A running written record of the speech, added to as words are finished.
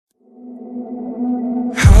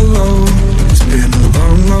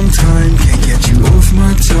time, can't get you off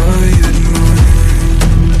my tired mind.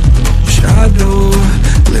 Shadow,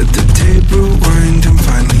 let the tape rewind and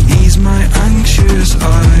finally ease my anxious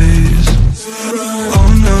eyes. Oh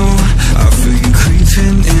no, I feel you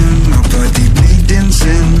creeping in, my body bleeding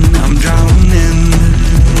sin, I'm drowning.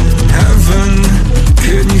 Heaven,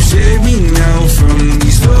 can you save me now from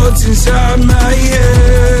these thoughts inside my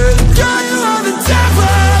head? God, you are the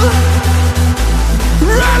devil,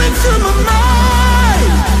 running through my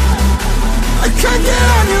mind. I can't get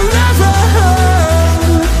on your level,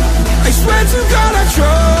 I swear to God I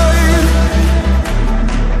tried.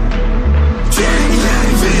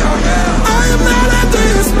 I am not under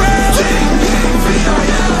your spell.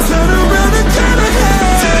 Turn around and turn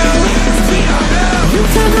ahead. You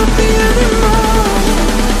cannot be anymore.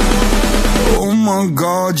 Oh my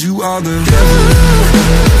God, you are the devil.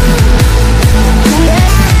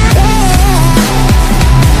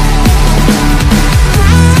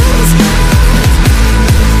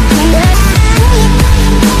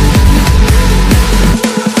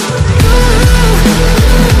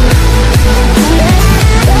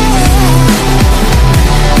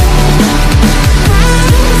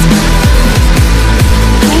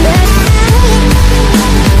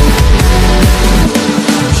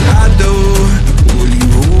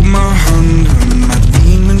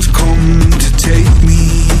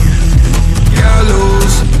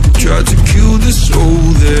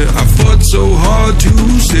 So hard to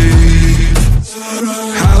save.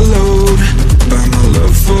 Hallowed by my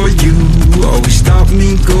love for you, always stop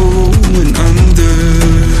me going under.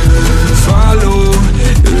 Follow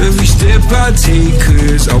every step I take,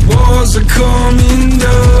 cause I was a coming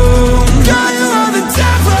down. God, you are the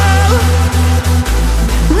devil,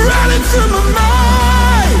 running through my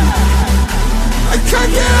mind. I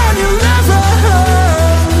can't get on your level,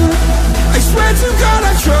 I swear to God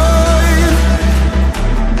I tried.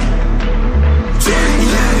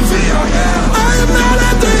 I am not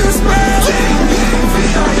under your spell.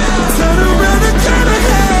 Turn around and turn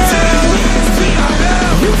ahead.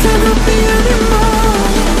 You cannot be anymore.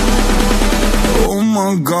 Oh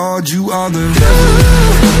my God, you are the devil.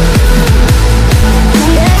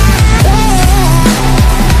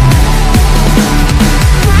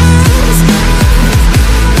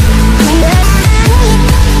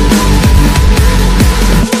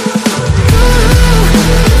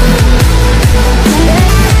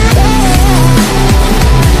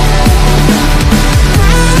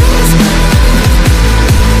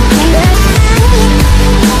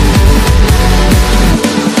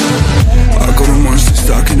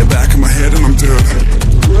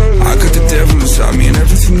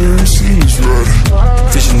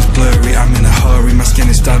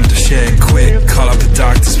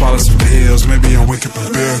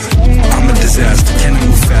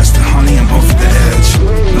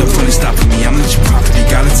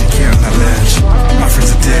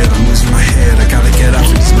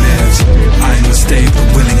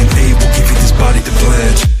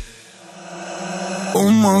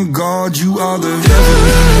 God, you are the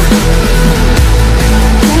devil.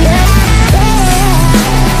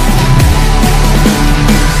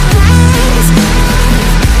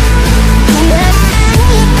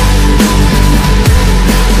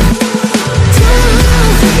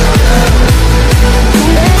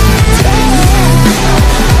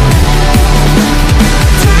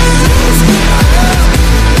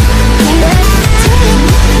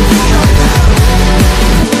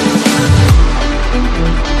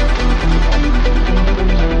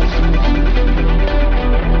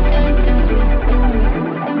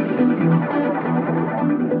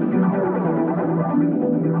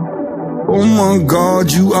 Oh my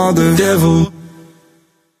God, you are the devil.